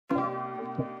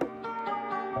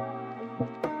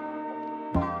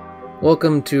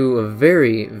Welcome to a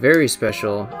very, very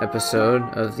special episode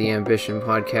of the AM-bition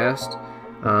podcast.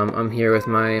 I'm here with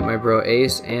my bro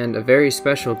Ace and a very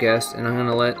special guest, and I'm going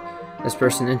to let this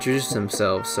person introduce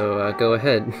themselves, so go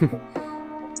ahead.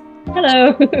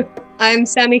 Hello, I'm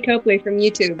Sammy Copley from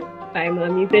YouTube. I'm a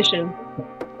musician,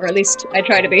 or at least I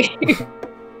try to be.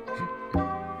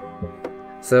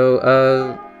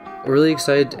 So, really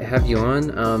excited to have you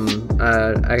on.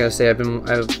 I gotta say, I've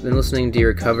been listening to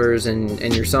your covers and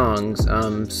your songs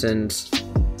since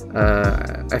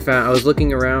I was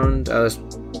looking around. I was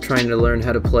trying to learn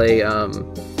how to play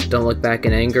 "Don't Look Back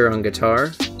in Anger" on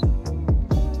guitar,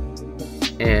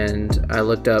 and I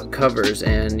looked up covers,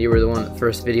 and you were one of the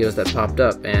first videos that popped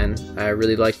up, and I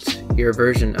really liked your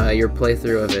version, your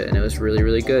playthrough of it, and it was really,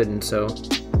 really good. And so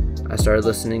I started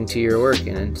listening to your work,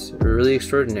 and it's really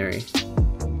extraordinary.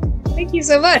 Thank you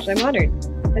so much. I'm honored.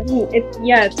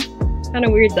 It's kind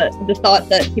of weird that the thought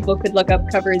that people could look up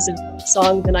covers of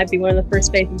songs and I'd be one of the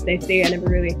first faces they see. I never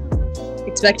really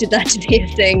expected that to be a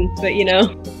thing, but you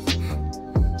know.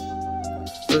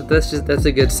 Well, that's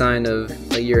a good sign of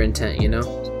like your intent, you know.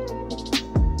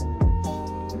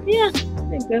 Yeah, I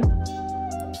think so.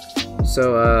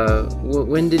 So,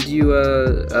 when did you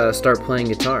start playing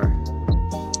guitar?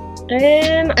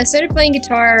 I started playing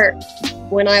guitar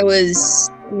when I was,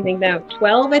 I think now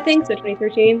 12, I think, so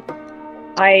 2013.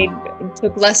 I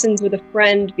took lessons with a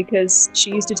friend because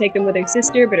she used to take them with her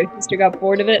sister, but her sister got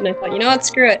bored of it, and I thought, you know what,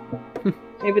 screw it.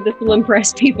 Maybe this will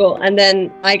impress people. And then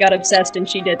I got obsessed and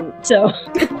she didn't, so.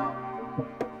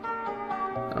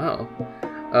 Oh.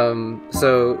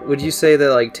 So would you say that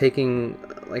like taking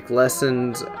like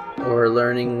lessons or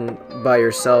learning by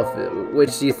yourself,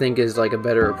 which do you think is like a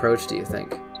better approach, do you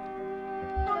think?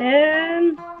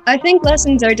 I think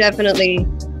lessons are definitely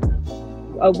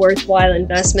a worthwhile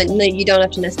investment. You don't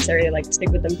have to necessarily like stick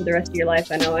with them for the rest of your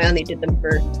life. I know I only did them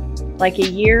for like a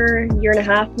year and a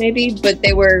half maybe, but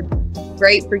they were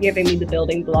great for giving me the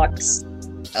building blocks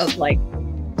of like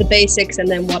the basics, and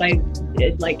then what I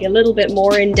did like a little bit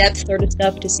more in-depth sort of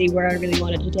stuff to see where I really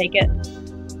wanted to take it.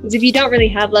 Because if you don't really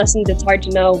have lessons, it's hard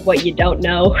to know what you don't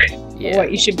know. Yeah. Or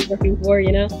what you should be looking for,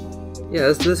 you know?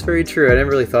 Yeah, that's very true. I never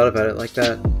really thought about it like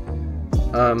that.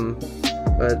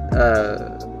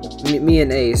 Me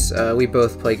and Ace, we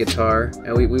both play guitar,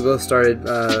 and we both started,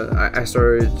 I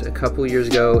started a couple years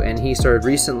ago, and he started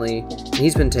recently, and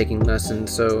he's been taking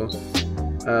lessons, so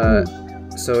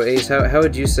Ace, how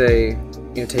would you say,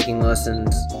 you know, taking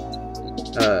lessons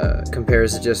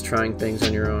compares to just trying things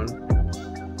on your own?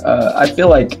 I feel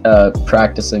like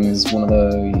practicing is one of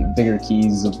the bigger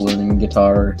keys of learning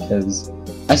guitar, because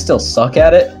I still suck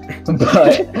at it,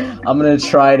 but I'm gonna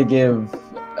try to give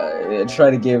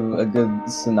a good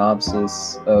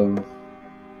synopsis of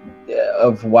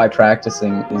why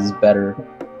practicing is better,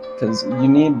 because you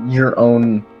need your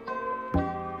own.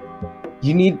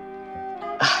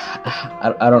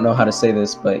 I don't know how to say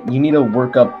this, but you need to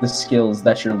work up the skills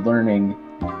that you're learning,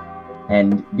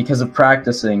 and because of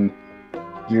practicing,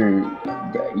 you're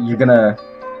gonna.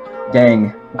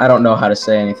 Dang, I don't know how to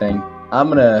say anything. I'm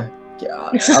gonna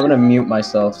mute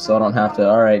myself so I don't have to.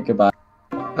 All right, goodbye.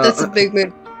 That's a big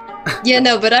move. Yeah,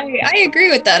 no, but I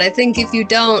agree with that. I think if you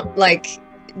don't, like,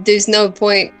 there's no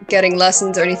point getting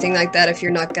lessons or anything like that if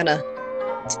you're not gonna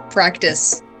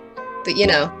practice. But, you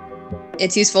know,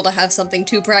 it's useful to have something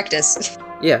to practice.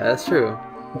 Yeah, that's true.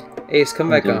 Ace, come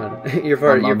back on. You're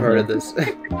part of this.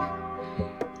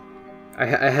 I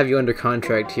have you under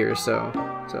contract here, so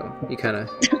you kind of...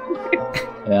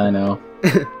 Yeah, I know.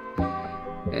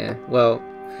 Yeah, well,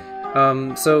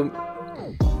 so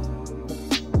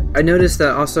I noticed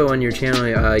that also on your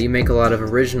channel, you make a lot of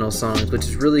original songs, which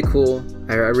is really cool.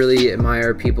 I really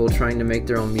admire people trying to make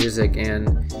their own music,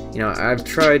 and you know, I've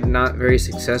tried not very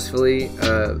successfully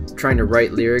trying to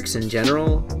write lyrics in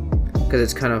general, because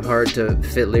it's kind of hard to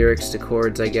fit lyrics to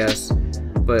chords, I guess.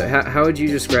 But how would you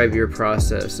describe your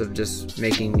process of just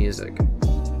making music?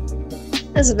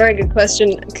 That's a very good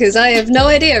question, because I have no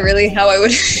idea really how I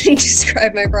would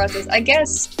describe my process. I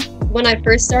guess when I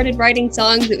first started writing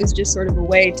songs, it was just sort of a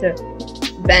way to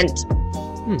vent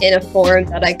in a form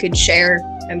that I could share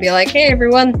and be like, hey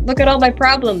everyone, look at all my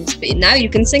problems, but now you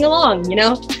can sing along, you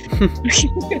know?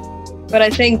 But I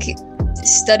think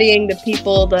studying the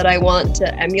people that I want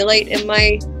to emulate in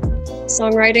my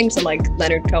songwriting, so like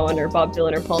Leonard Cohen or Bob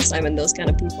Dylan or Paul Simon, those kind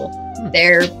of people,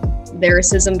 their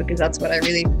lyricism, because that's what I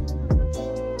really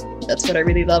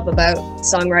love about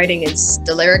songwriting is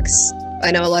the lyrics.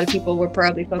 I know a lot of people will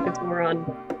probably focus more on,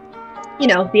 you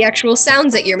know, the actual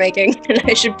sounds that you're making, and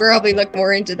I should probably look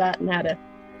more into that and how to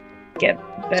get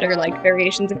better like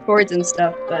variations of chords and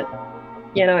stuff. But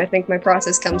you know, I think my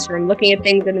process comes from looking at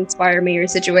things that inspire me or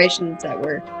situations that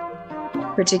were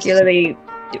particularly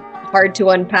hard to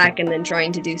unpack, and then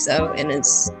trying to do so in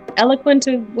as eloquent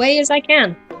a way as I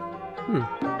can,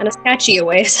 and as catchy a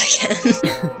way as I can.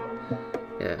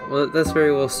 Yeah, well, that's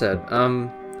very well said.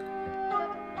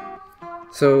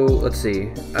 So let's see.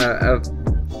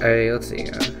 Let's see.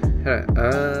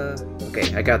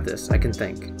 Okay, I got this. I can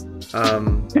think.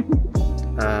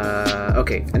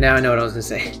 Okay, now I know what I was gonna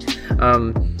say.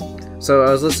 So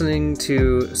I was listening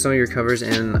to some of your covers,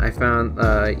 and I found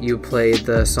you played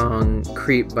the song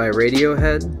 "Creep" by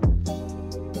Radiohead.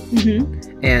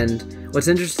 And what's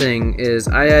interesting is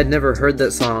I had never heard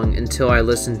that song until I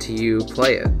listened to you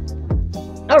play it.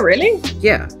 Oh, really?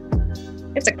 Yeah.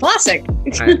 It's a classic.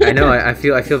 I know. I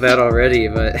feel bad already,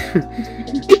 but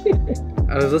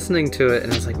I was listening to it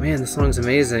and I was like, man, this song's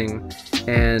amazing.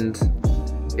 And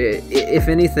if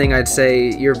anything, I'd say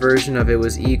your version of it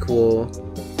was equal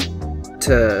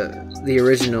to the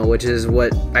original, which is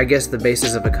what I guess the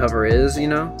basis of a cover is, you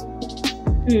know?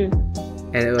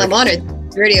 And it was, I'm honored.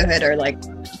 Radiohead are like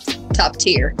top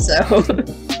tier, so.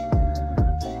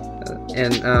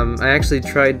 And I actually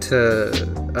tried to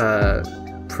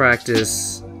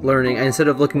practice learning, instead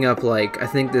of looking up, like, I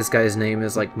think this guy's name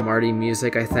is like Marty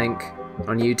Music, I think,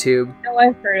 on YouTube. Oh,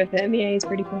 I've heard of him. Yeah, he's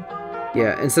pretty cool.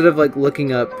 Yeah, instead of like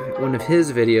looking up one of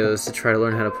his videos to try to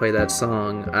learn how to play that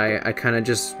song, I kind of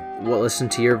just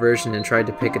listened to your version and tried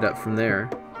to pick it up from there.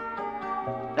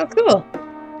 Oh, cool.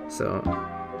 So,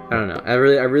 I don't know. I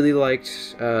really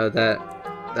liked that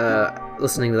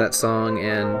listening to that song,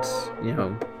 and you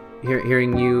know,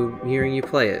 hearing you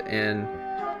play it, and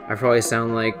I probably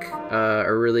sound like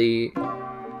a really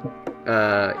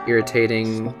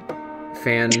irritating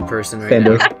fan person right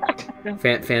now.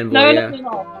 Fanboy, no, yeah.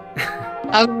 No.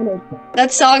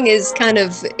 That song is kind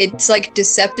of, it's like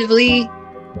deceptively,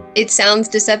 it sounds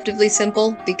deceptively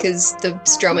simple because the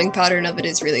strumming pattern of it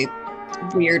is really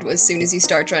weird as soon as you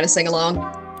start trying to sing along.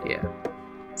 Yeah.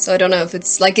 So I don't know if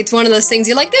it's like, it's one of those things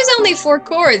you're like, there's only 4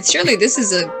 chords. Surely this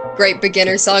is a great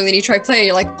beginner song. Then you try playing,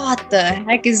 you're like, what the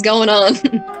heck is going on?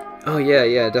 Oh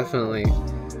yeah, definitely.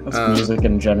 That's music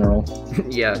in general.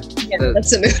 Yeah.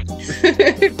 That's a move.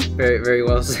 very, very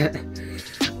well said.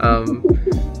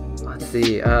 Let's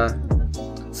see.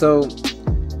 So,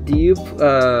 do you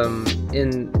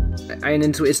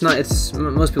it's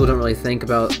most people don't really think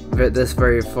about this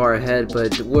very far ahead,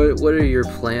 but what are your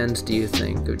plans, do you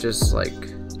think, of just like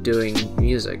doing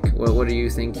music? What do you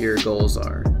think your goals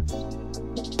are?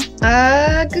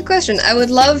 Good question. I would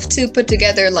love to put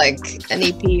together like an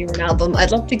EP or an album.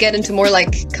 I'd love to get into more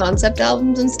like concept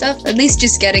albums and stuff. At least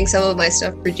just getting some of my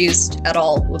stuff produced at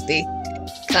all would be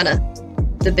kind of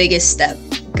the biggest step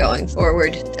going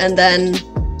forward. And then,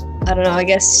 I don't know, I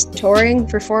guess touring,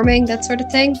 performing, that sort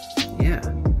of thing. Yeah,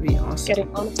 that'd be awesome. Getting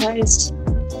monetized.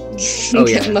 Oh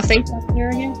yeah. Getting my face out there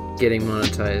again. Getting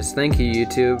monetized. Thank you,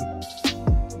 YouTube.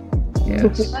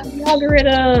 Yes. The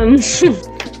algorithm.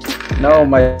 No,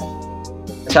 my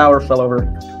tower fell over.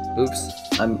 Oops.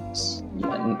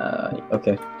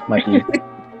 Okay, might be.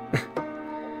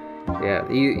 Yeah,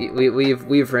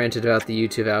 we've ranted about the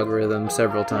YouTube algorithm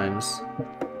several times.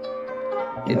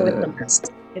 It's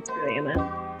really a mess.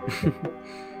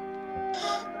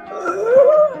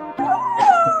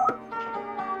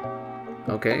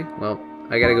 Okay, well,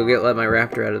 I gotta go let my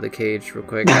raptor out of the cage real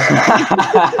quick.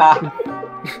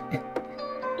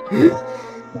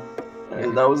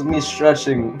 That was me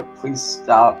stretching. Please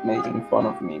stop making fun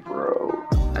of me, bro.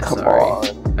 I'm sorry.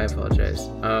 I apologize.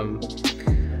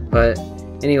 But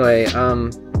anyway,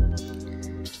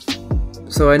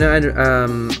 so I know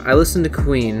I listened to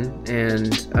Queen,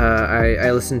 and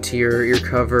I listened to your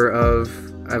cover of,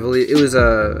 I believe it was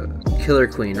a Killer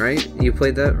Queen, right? You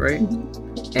played that, right?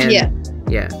 Mm-hmm. And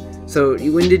yeah. So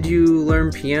when did you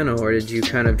learn piano, or did you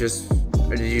or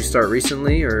did you start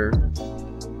recently, or?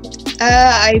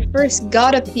 I first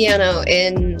got a piano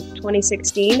in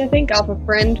 2016, I think, off a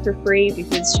friend for free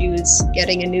because she was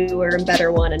getting a newer and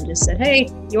better one and just said, hey,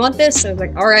 you want this? So I was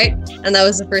like, all right. And that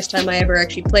was the first time I ever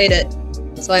actually played it.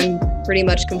 So I'm pretty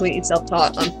much completely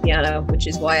self-taught on piano, which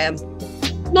is why I'm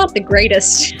not the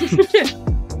greatest.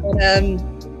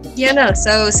 But,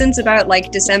 so since about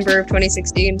like December of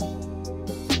 2016.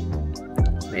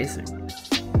 Amazing.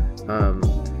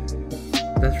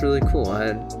 That's really cool.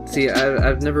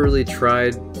 I've never really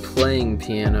tried playing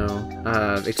piano,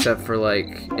 except for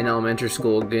like in elementary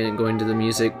school, going to the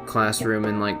music classroom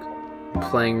and like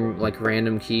playing like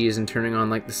random keys and turning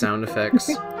on like the sound effects.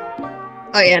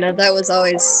 Oh yeah, no, that was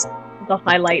always the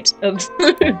highlight of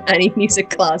any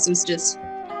music class, was just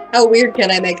How weird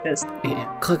can I make this? Yeah.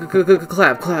 Clap,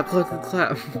 clap, clap, clap,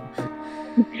 clap.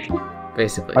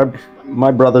 Basically.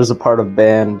 My brother's a part of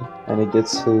band, and he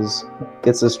gets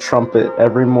his trumpet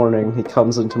every morning. He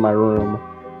comes into my room,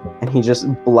 and he just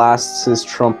blasts his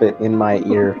trumpet in my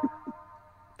ear.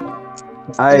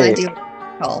 I do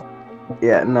call.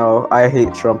 Yeah, no, I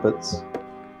hate trumpets.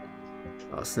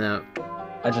 Oh snap!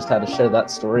 I just had to share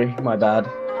that story. My bad.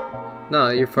 No,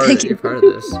 you're part of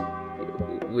this.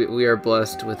 We are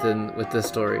blessed with this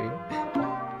story.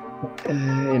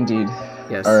 Indeed.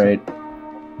 Yes. All right.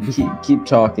 Keep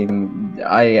talking.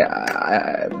 Yeah.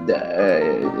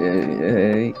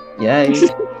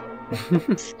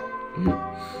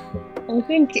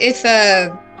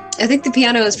 I think the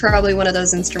piano is probably one of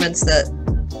those instruments that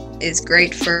is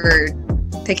great for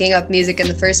picking up music in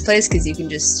the first place, because you can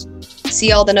just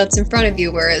see all the notes in front of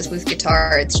you, whereas with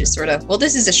guitar it's just sort of, well,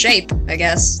 this is a shape, I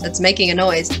guess, that's making a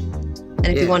noise. And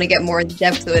if you want to get more in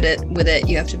depth with it,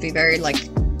 you have to be very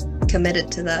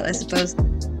committed to that, I suppose.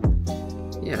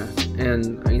 Yeah,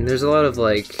 and I mean, there's a lot of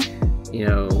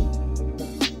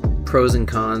pros and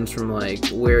cons from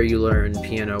where you learn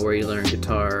piano, where you learn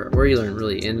guitar, where you learn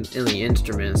really any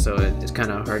instrument. So it's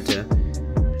kind of hard to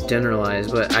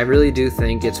generalize, but I really do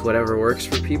think it's whatever works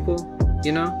for people,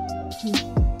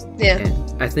 Yeah. And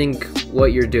I think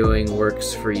what you're doing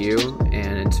works for you,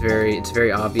 and it's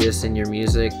very obvious in your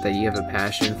music that you have a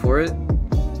passion for it.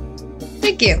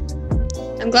 Thank you.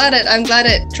 I'm glad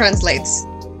it translates.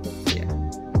 Yeah.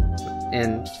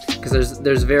 And because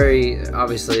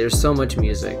there's so much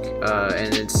music,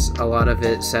 and it's a lot of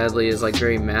it sadly is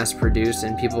very mass produced,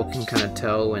 and people can kind of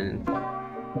tell when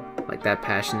that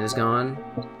passion is gone.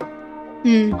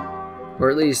 Or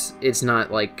at least it's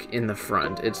not in the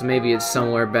front. It's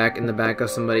somewhere back in the back of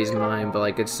somebody's mind,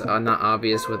 but it's not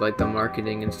obvious with the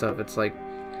marketing and stuff. It's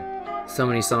so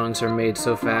many songs are made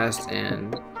so fast,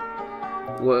 and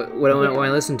when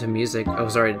I listen to music, oh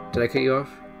sorry, did I cut you off?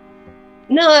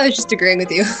 No, I was just agreeing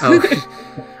with you.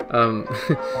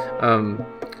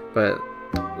 But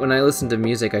when I listen to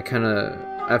music,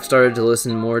 I've started to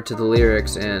listen more to the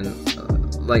lyrics, and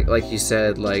like you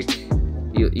said,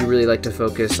 you really like to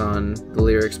focus on the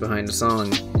lyrics behind a song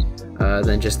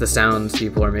than just the sounds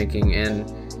people are making. And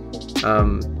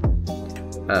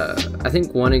I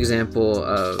think one example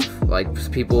of a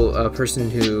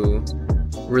person who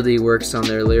really works on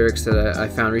their lyrics that I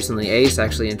found recently, Ace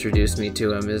actually introduced me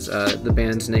to him, is the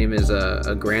band's name is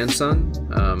a Grandson.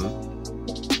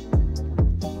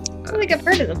 I think I've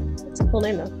heard of them. That's a cool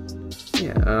name though.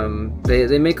 Yeah,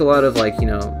 they make a lot of I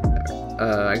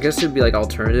guess it would be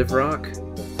alternative rock.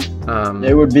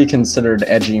 It would be considered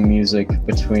edgy music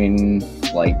between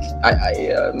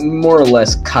more or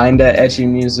less kinda edgy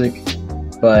music,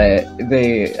 but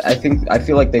I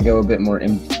feel like they go a bit more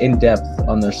in depth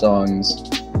on their songs.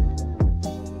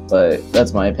 But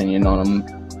that's my opinion on them.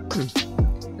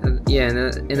 Yeah,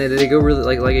 and they go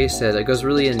really like I said, it goes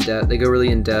really in depth. They go really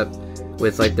in depth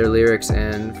with their lyrics,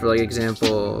 and for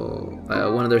example,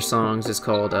 one of their songs is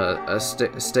called a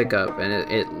stick up, and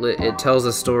it tells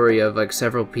a story of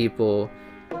several people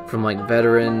from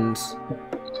veterans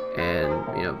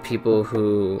and people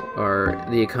who are,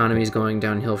 the economy's going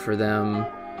downhill for them,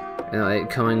 and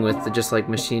coming with just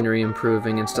machinery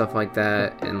improving and stuff like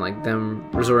that, and them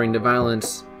resorting to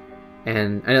violence.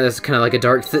 And I know that's kind of a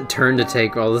dark turn to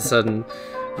take all of a sudden,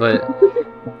 but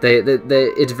they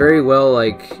it's very well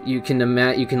you can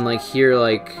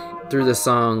hear through the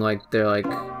song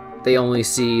they only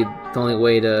see the only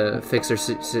way to fix their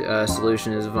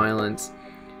solution is violence,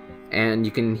 and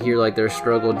you can hear their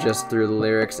struggle just through the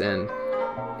lyrics, and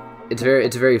it's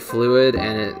very fluid,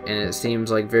 and it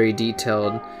seems very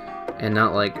detailed, and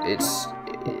not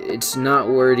it's not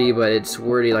wordy, but it's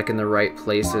wordy in the right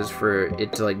places for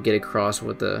it to get across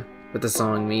what the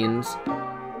song means.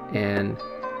 And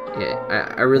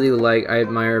yeah, I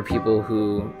admire people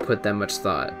who put that much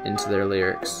thought into their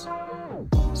lyrics.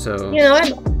 So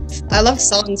I love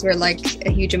songs where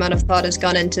a huge amount of thought has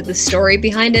gone into the story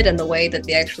behind it and the way that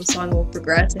the actual song will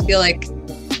progress. I feel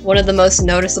one of the most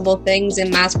noticeable things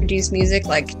in mass-produced music,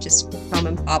 just prom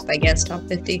and pop, I guess, top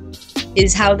 50,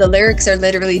 is how the lyrics are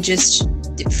literally just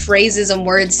phrases and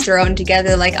words thrown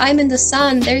together, I'm in the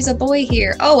sun, there's a boy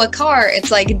here, oh, a car. It's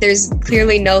there's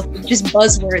clearly no, just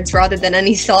buzzwords rather than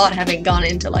any thought having gone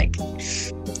into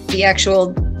the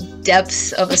actual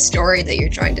depth of a story that you're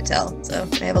trying to tell. So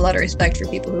I have a lot of respect for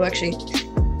people who actually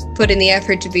put in the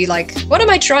effort to be what am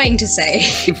I trying to say?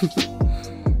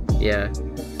 Yeah.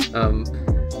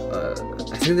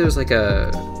 I think there was I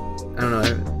don't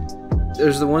know,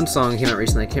 there's the one song came out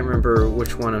recently, I can't remember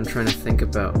which one I'm trying to think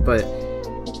about, but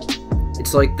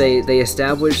it's like they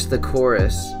established the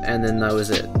chorus and then that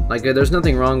was it. Like there's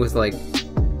nothing wrong with like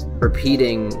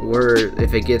repeating word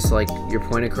if it gets like your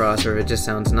point across or if it just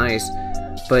sounds nice,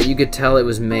 but you could tell it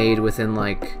was made within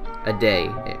like a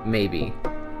day, maybe.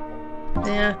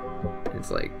 Yeah. It's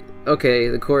like, okay,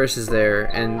 the chorus is there,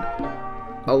 and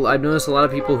I've noticed a lot of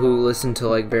people who listen to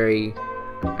like very,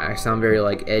 I sound very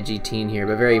like edgy teen here,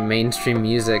 but very mainstream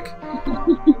music.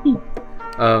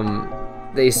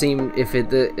 They seem if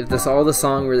this all the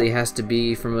song really has to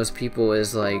be for most people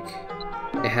is like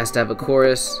it has to have a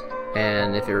chorus,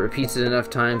 and if it repeats it enough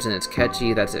times and it's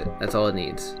catchy, that's it. That's all it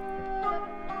needs.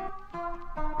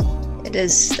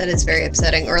 That is very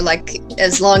upsetting. Or like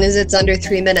as long as it's under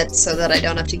 3 minutes, so that I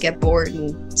don't have to get bored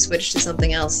and switch to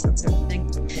something else, that sort of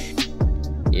thing.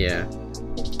 Yeah.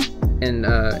 And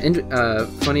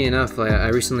funny enough, I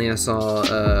recently saw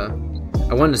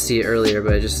I wanted to see it earlier,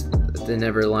 but they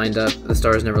never lined up. The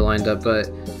stars never lined up. But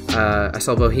I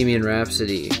saw Bohemian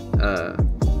Rhapsody,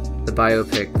 the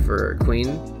biopic for Queen,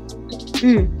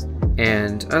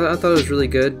 and I thought it was really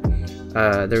good.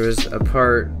 There was a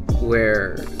part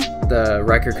where the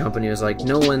record company was like,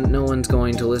 no one's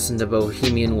going to listen to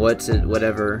Bohemian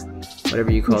whatever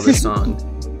you call this song.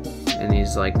 And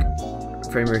he's like,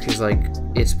 Freddie Mercury's like,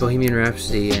 it's Bohemian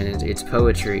Rhapsody and it's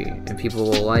poetry and people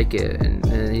will like it,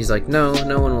 and he's like, no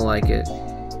one will like it.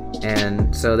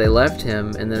 And so they left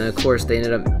him, and then of course they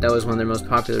ended up, that was one of their most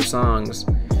popular songs.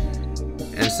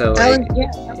 And so that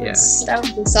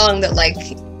was the song that like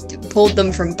pulled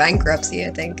them from bankruptcy, I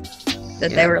think.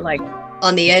 They were like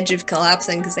on the edge of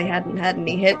collapsing because they hadn't had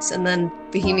any hits, and then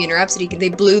Bohemian Rhapsody, they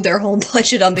blew their whole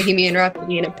budget on Bohemian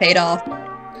Rhapsody and it paid off.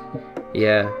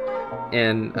 Yeah,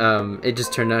 and it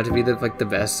just turned out to be the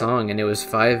best song, and it was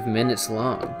 5 minutes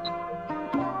long.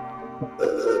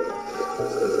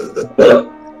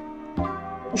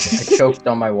 I choked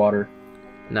on my water.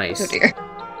 Nice. Oh dear.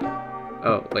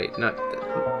 Oh wait, not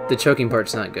the choking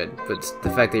part's not good, but the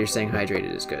fact that you're staying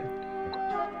hydrated is good.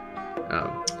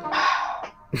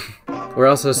 We're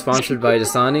also sponsored by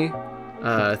Dasani.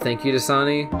 Thank you,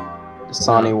 Dasani.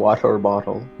 Dasani water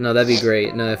bottle. No, that'd be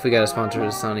great. No, if we got a sponsor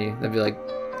of Dasani, that'd be like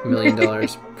 $1 million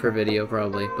per video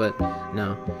probably. But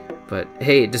no. But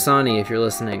hey, Dasani, if you're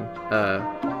listening,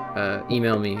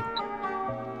 email me.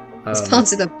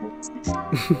 Sponsor them.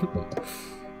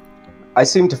 I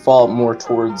seem to fall more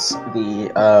towards the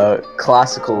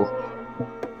classical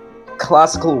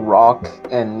rock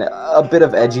and a bit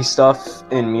of edgy stuff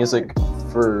in music.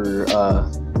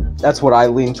 That's what I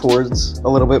lean towards a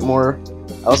little bit more.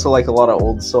 I also like a lot of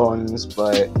old songs,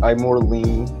 but I more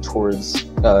lean towards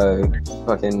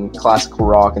fucking classical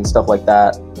rock and stuff like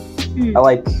that. I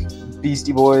like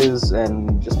Beastie Boys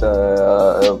and just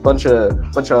a bunch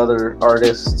of other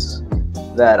artists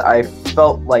that I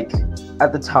felt like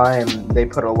at the time they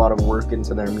put a lot of work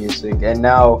into their music, and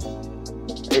now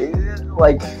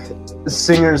like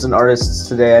singers and artists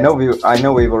today, I know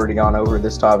we've already gone over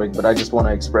this topic, but I just want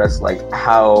to express like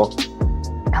how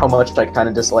much I kind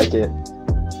of dislike it.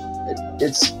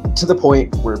 It's to the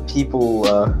point where people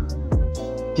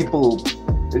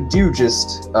do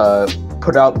just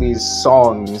put out these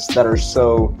songs that are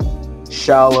so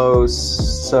shallow,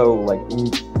 so like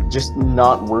just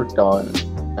not worked on.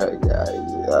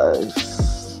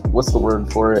 What's the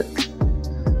word for it?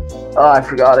 I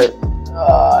forgot it.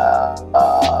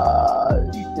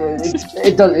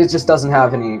 It just doesn't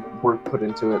have any work put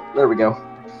into it. There we go.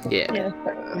 Yeah.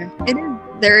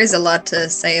 There is a lot to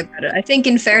say about it. I think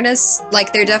in fairness,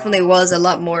 like there definitely was a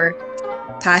lot more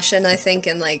passion, I think,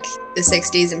 in like the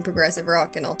 60s and progressive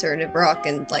rock and alternative rock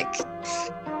and like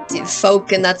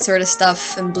folk and that sort of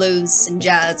stuff and blues and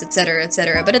jazz, etc.,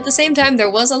 etc. But at the same time, there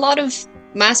was a lot of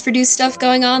mass-produced stuff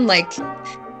going on, like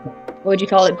what would you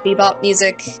call it, bebop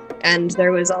music. And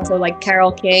there was also like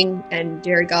Carole King and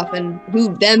Jerry Goffin,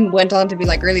 who then went on to be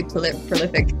like really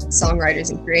prolific songwriters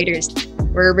and creators,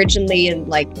 were originally in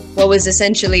like what was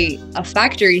essentially a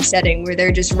factory setting where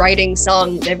they're just writing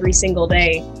songs every single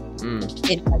day,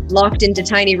 locked into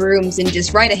tiny rooms and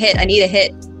just write a hit. I need a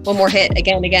hit, one more hit,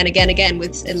 again,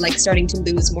 with and like starting to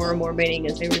lose more and more meaning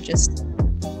as they were just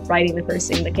writing the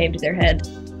first thing that came to their head.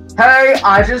 Hey,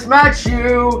 I just met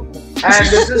you, and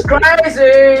this is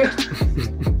crazy.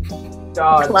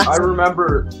 God, classic. I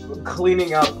remember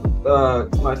cleaning up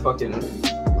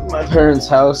my parents'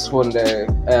 house one day,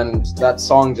 and that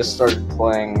song just started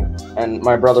playing, and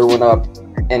my brother went up,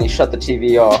 and he shut the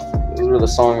TV off where the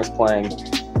song was playing.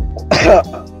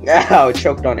 Ow, I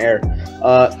choked on air.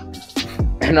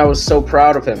 And I was so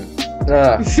proud of him.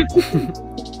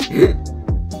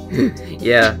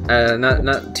 Yeah,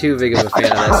 not too big of a fan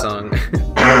of that song.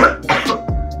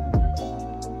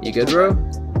 You good, bro?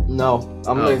 No,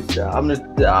 I'm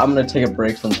gonna take a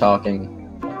break from talking.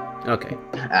 Okay.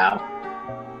 Ow.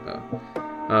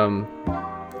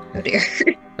 Oh dear.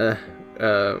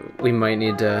 We might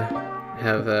need to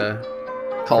have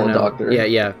Call a doctor.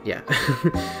 Yeah.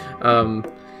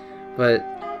 But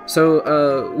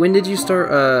so when did you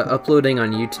start uploading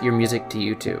on your music to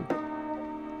YouTube?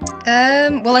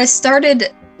 Well, I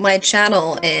started my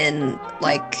channel in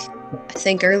like I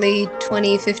think early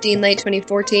 2015, late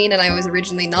 2014, and I was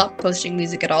originally not posting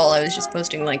music at all. I was just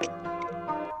posting like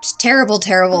just terrible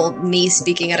me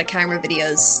speaking at a camera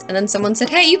videos. And then someone said,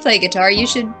 "Hey, you play guitar. You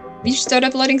should start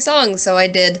uploading songs." So I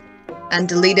did, and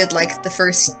deleted like the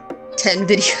first 10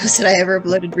 videos that I ever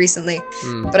uploaded recently.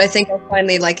 But I think I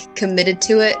finally like committed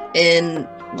to it in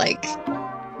like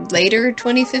later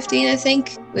 2015, I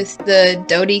think, with the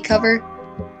Dodie cover.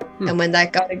 And when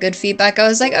that got a good feedback, I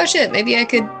was like, oh shit, maybe I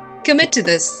could commit to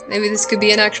this. Maybe this could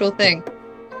be an actual thing.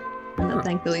 And then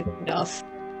thankfully it paid off.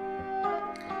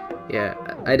 Yeah,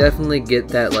 I definitely get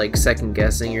that, like, second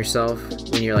guessing yourself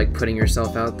when you're like putting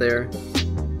yourself out there.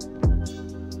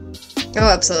 Oh,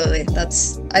 absolutely.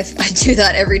 I do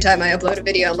that every time I upload a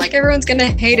video. I'm like, everyone's gonna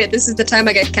hate it. This is the time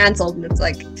I get cancelled. And it's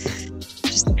like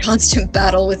just a constant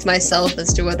battle with myself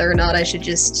as to whether or not I should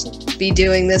just be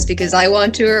doing this because I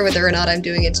want to, or whether or not I'm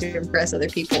doing it to impress other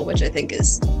people, which I think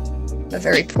is a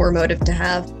very poor motive to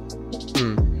have.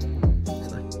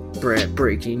 Brad,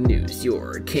 breaking news,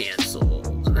 you're canceled.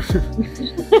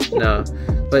 No,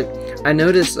 but I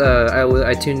noticed,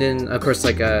 I tuned in, of course,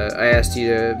 like, I asked you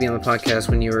to be on the podcast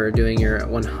when you were doing your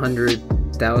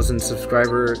 100,000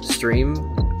 subscriber stream,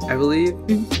 I believe.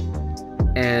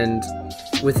 And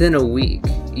within a week,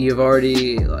 you've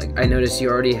already, like, I noticed you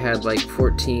already had, like,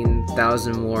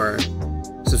 14,000 more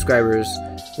subscribers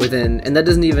within, and that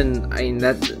doesn't even, I mean,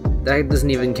 that doesn't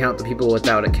even count the people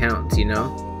without accounts, you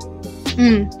know?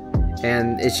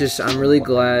 And it's just, I'm really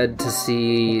glad to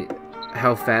see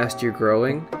how fast you're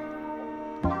growing,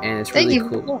 and it's really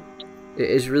cool.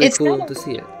 It's really cool to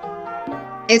see it.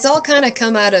 It's all kind of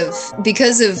come out of,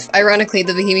 because of, ironically,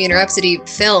 the Bohemian Rhapsody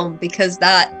film, because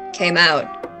that came out,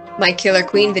 my Killer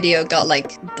Queen video got,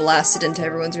 like, blasted into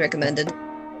everyone's recommended.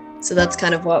 So that's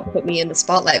kind of what put me in the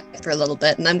spotlight for a little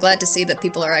bit, and I'm glad to see that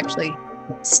people are actually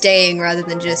staying rather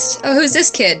than just, oh, who's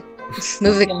this kid?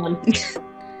 Moving on.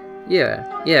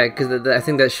 Yeah, because I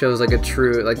think that shows like a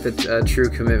true, like the true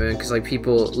commitment. Because like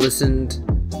people listened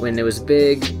when it was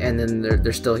big, and then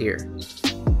they're still here.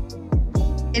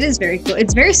 It is very cool.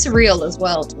 It's very surreal as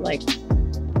well to like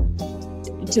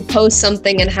to post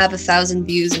something and have 1,000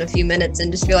 views in a few minutes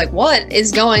and just be like, what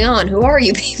is going on? Who are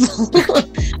you people?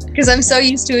 Because I'm so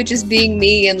used to it just being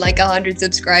me and like 100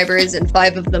 subscribers and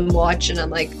 5 of them watch, and I'm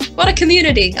like, what a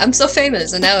community! I'm so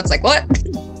famous, and now it's like, what?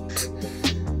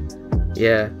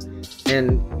 Yeah.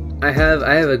 And I have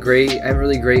a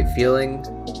really great feeling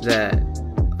that,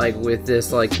 like, with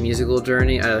this like musical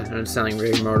journey, I'm sounding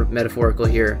very metaphorical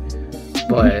here,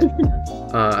 but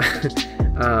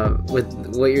with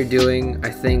what you're doing, I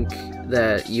think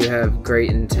that you have great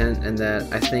intent, and that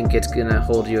I think it's gonna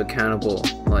hold you accountable,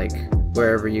 like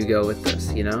wherever you go with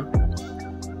this, you know?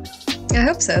 I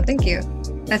hope so. Thank you.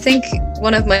 I think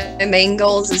one of my main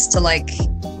goals is to like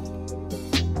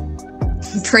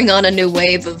bring on a new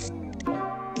wave of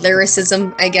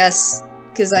lyricism, I guess,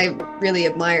 because I really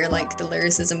admire like the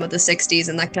lyricism of the 60s,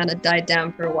 and that kind of died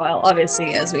down for a while.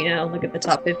 Obviously, as we know, look at the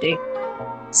top 50.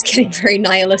 It's getting very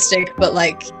nihilistic, but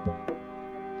like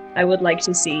I would like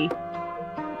to see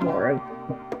more of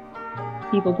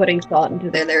people putting thought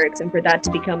into their lyrics, and for that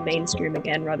to become mainstream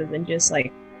again, rather than just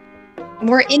like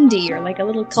more indie or like a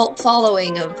little cult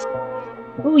following of,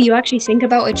 oh, you actually think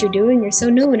about what you're doing, you're so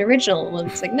new and original. Well,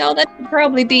 it's like, no, that would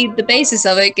probably be the basis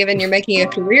of it, given you're making a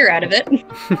career out of it.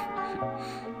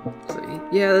 So,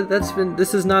 yeah,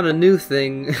 this is not a new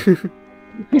thing.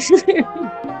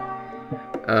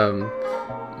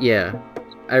 Yeah,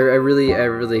 I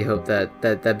really hope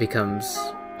that becomes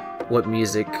what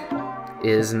music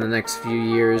is in the next few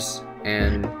years,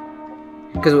 and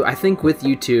because I think with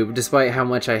YouTube, despite how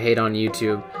much I hate on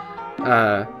YouTube,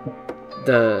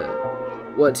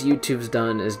 what YouTube's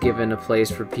done is given a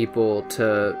place for people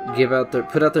to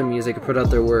put out their music, put out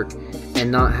their work,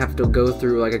 and not have to go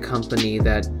through like a company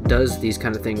that does these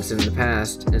kind of things in the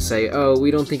past and say, oh, we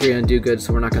don't think you're gonna do good,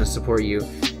 so we're not gonna support you.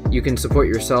 You can support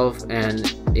yourself,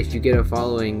 and if you get a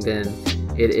following, then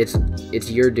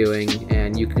it's your doing,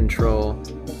 and you control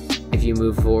if you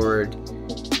move forward.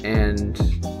 And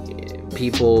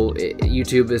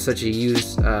YouTube is such a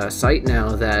used site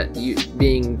now that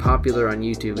being popular on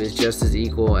YouTube is just as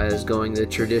equal as going the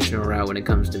traditional route when it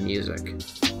comes to music.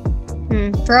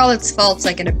 For all its faults,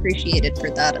 I can appreciate it for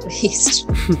that at least.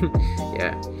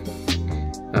 Yeah.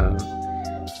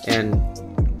 And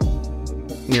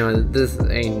you know, this, I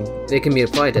mean, it can be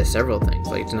applied to several things.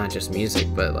 Like, it's not just music,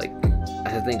 but like,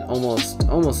 I think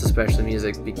almost especially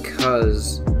music,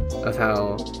 because of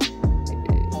how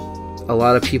a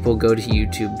lot of people go to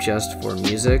YouTube just for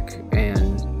music,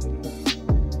 and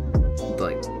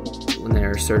like when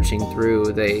they're searching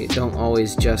through, they don't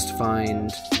always just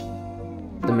find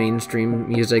the mainstream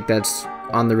music that's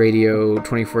on the radio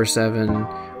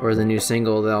 24/7 or the new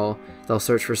single. They'll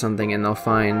search for something and they'll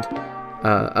find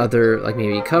other, like,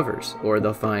 maybe covers, or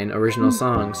they'll find original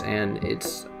songs, and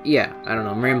it's, yeah, I don't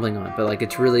know, I'm rambling on, but like,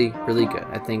 it's really good.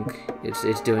 I think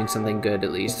it's doing something good,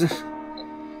 at least.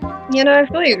 You know, I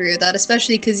fully agree with that,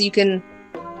 especially because you can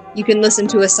listen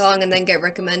to a song and then get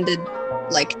recommended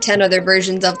like 10 other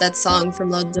versions of that song from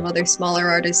loads of other smaller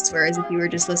artists, whereas if you were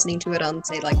just listening to it on,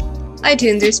 say, like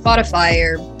iTunes or Spotify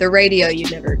or the radio,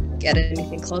 you'd never get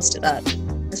anything close to that.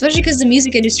 Especially because the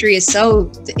music industry is so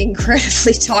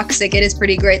incredibly toxic. It is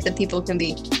pretty great that people can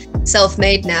be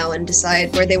self-made now and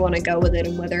decide where they want to go with it,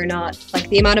 and whether or not, like,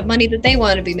 the amount of money that they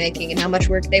want to be making and how much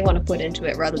work they want to put into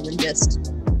it, rather than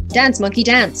just dance, monkey,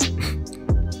 dance.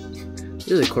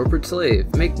 You're the corporate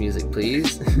slave. Make music,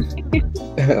 please.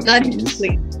 Not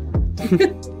easily.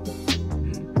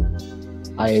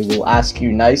 I will ask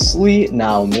you nicely,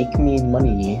 now make me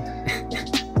money.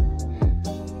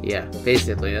 Yeah,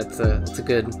 basically, that's a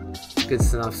good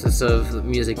synopsis of the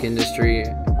music industry.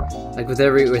 Like, with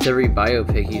every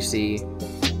biopic you see,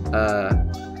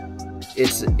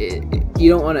 you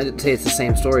don't want to say it's the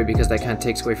same story, because that kind of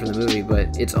takes away from the movie,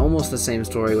 but it's almost the same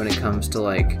story when it comes to,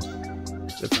 like,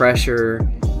 the pressure,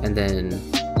 and then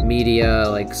media,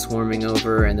 like, swarming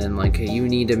over, and then, like, hey, you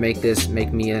need to make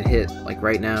me a hit, like,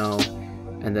 right now,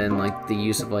 and then, like, the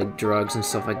use of, like, drugs and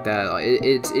stuff like that.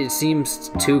 It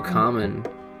seems too common.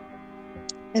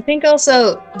 I think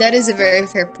also that is a very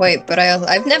fair point, but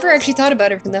I've never actually thought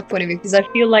about it from that point of view, because I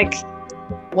feel like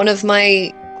one of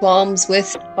my qualms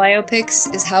with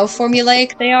biopics is how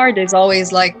formulaic they are. There's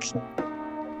always, like,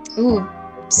 ooh,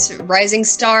 rising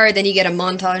star, then you get a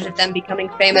montage of them becoming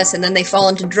famous, and then they fall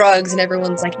into drugs, and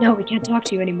everyone's like, no, we can't talk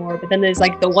to you anymore. But then there's,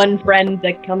 like, the one friend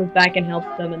that comes back and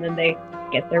helps them, and then they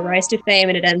get their rise to fame,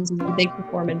 and it ends with a big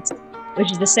performance,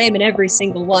 which is the same in every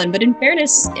single one. But in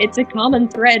fairness, it's a common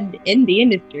thread in the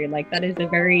industry. Like, that is a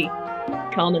very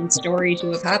common story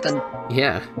to have happened.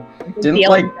 Yeah. Didn't,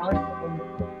 like...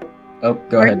 Oh,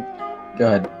 go ahead.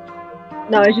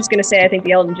 No, I was just gonna say, I think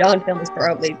the Elton John film is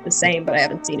probably the same, but I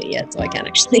haven't seen it yet, so I can't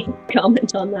actually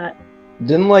comment on that.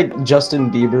 Didn't, like, Justin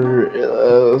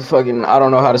Bieber, fucking, I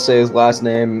don't know how to say his last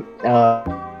name,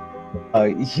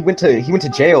 he went to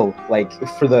jail, like,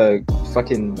 for the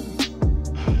fucking,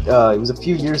 it was a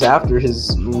few years after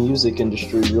his music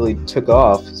industry really took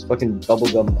off, his fucking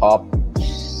bubblegum pop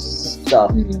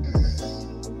stuff.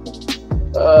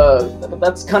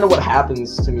 That's kind of what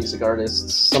happens to music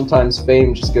artists. Sometimes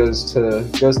fame just goes to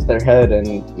their head, and,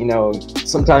 you know,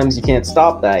 sometimes you can't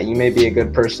stop that. You may be a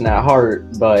good person at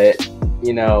heart, but,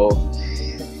 you know,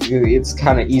 it's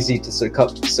kind of easy to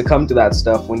succumb to that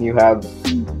stuff when you have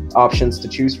options to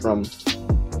choose from.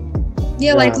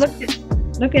 Yeah, like,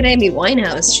 look at Amy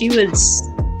Winehouse. She was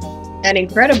an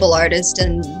incredible artist,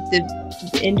 and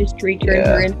the industry turned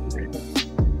her into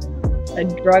a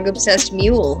drug-obsessed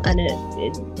mule, and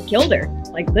it killed her,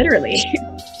 like, literally.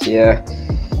 Yeah.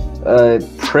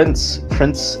 Prince,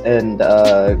 and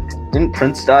didn't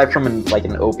Prince die from an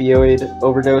opioid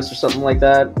overdose or something like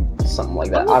that? Something like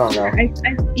that. I don't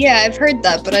know. Yeah, I've heard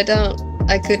that, but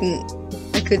I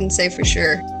couldn't say for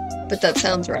sure. But that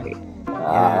sounds right.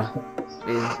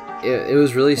 It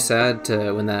was really sad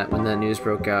when that news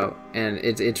broke out, and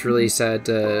it's really sad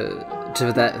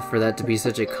for that to be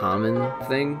such a common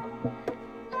thing.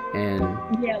 And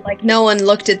yeah, like, no one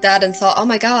looked at that and thought, oh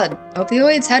my god,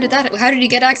 opioids, how did he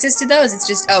get access to those? It's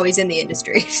just, oh, he's in the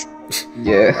industry.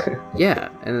 Yeah,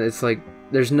 and it's like,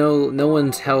 there's no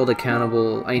one's held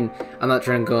accountable. I mean, I'm not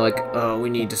trying to go like, oh, we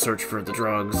need to search for the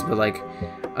drugs, but like,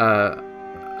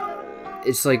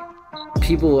 it's like,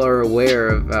 people are aware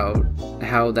about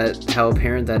how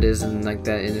apparent that is in, like,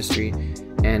 that industry,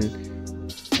 and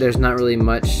there's not really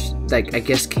much, like, I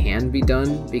guess, can be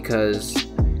done, because,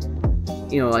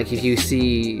 you know, like, if you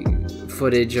see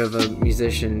footage of a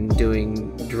musician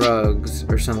doing drugs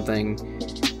or something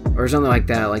like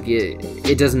that, like, it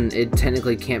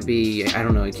technically can't be, I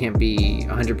don't know, it can't be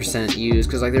 100% used,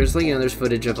 because, like, there's, like, you know, there's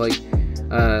footage of, like,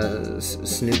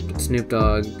 Snoop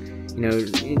Dogg, you know,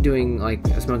 doing, like,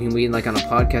 smoking weed, like, on a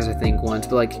podcast, I think, once,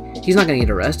 but, like, he's not gonna get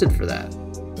arrested for that.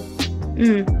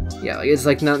 Yeah, like, it's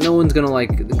like no one's gonna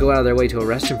like go out of their way to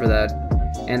arrest him for that.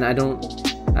 And I don't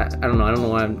know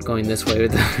why I'm going this way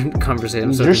with the conversation.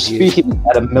 I'm so You're confused. speaking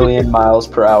at 1,000,000 miles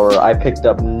per hour. I picked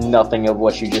up nothing of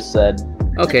what you just said.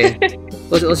 Okay,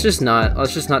 let's just not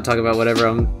talk about whatever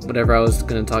I was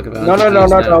gonna talk about.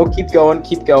 No. Keep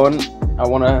going. I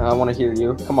wanna hear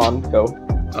you. Come on, go.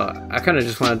 I kind of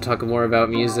just want to talk more about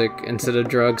music instead of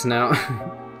drugs now.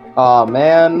 Aw,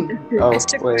 man. Oh, This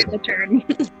took wait. quite a turn.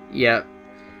 Yeah.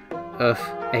 Ugh,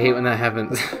 I hate when that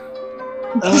happens.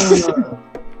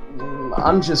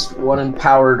 I'm just one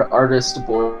empowered artist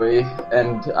boy,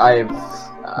 and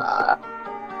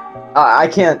I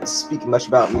can't speak much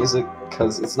about music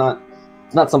because it's not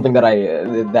something that I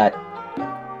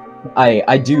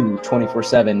do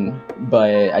 24/7.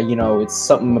 But you know, it's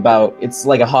something about, it's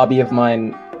like a hobby of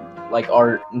mine, like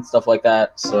art and stuff like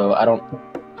that. So I don't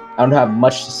have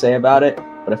much to say about it.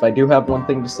 But if I do have one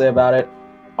thing to say about it,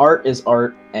 art is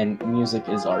art and music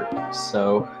is art.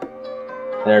 So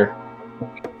there.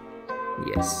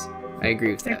 Yes, I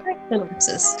agree with that.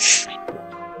 Synopsis.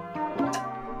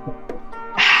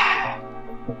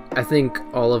 I think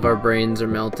all of our brains are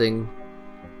melting.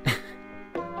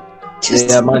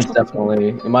 Yeah, mine's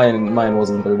definitely. Mine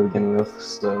wasn't there to begin with,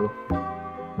 so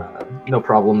no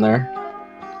problem there.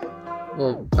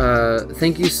 Well,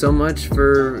 thank you so much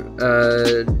for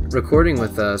recording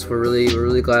with us. We're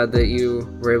really glad that you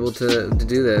were able to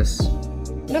do this.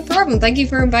 No problem. Thank you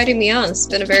for inviting me on. It's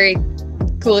been a very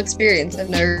cool experience. I've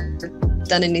never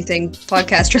done anything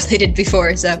podcast related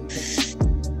before, so.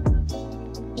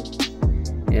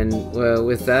 And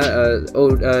with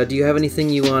that, do you have anything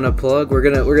you want to plug? We're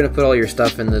gonna put all your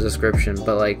stuff in the description,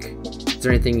 but like, is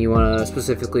there anything you want to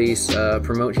specifically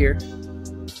promote here?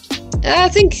 I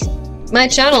think my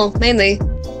channel, mainly.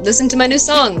 Listen to my new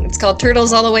song. It's called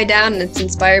Turtles All the Way Down, and it's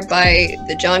inspired by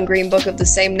the John Green book of the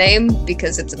same name,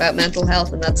 because it's about mental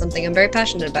health, and that's something I'm very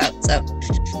passionate about, so.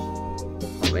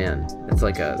 Oh man, that's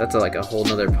like a whole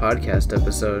nother podcast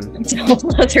episode. It's a whole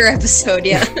other episode,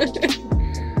 yeah.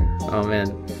 Oh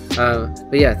man.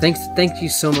 But yeah, thank you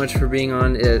so much for being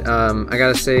on it. I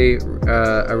gotta say,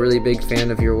 a really big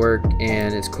fan of your work,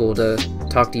 and it's cool to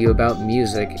talk to you about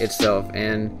music itself.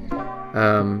 And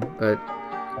but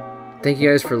thank you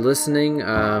guys for listening.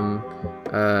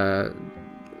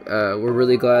 We're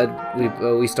really glad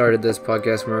we started this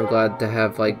podcast, and we're glad to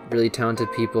have like really talented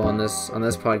people on this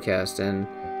podcast and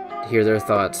hear their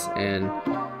thoughts. And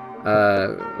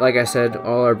like I said,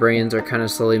 all our brains are kind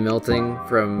of slowly melting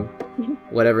from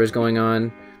whatever is going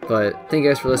on. But thank you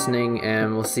guys for listening,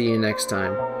 and we'll see you next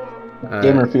time.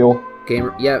 Gamer Fuel.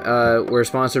 We're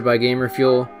sponsored by Gamer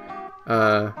Fuel.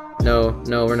 No,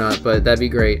 we're not, but that'd be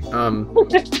great.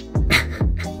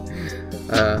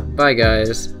 Bye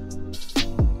guys.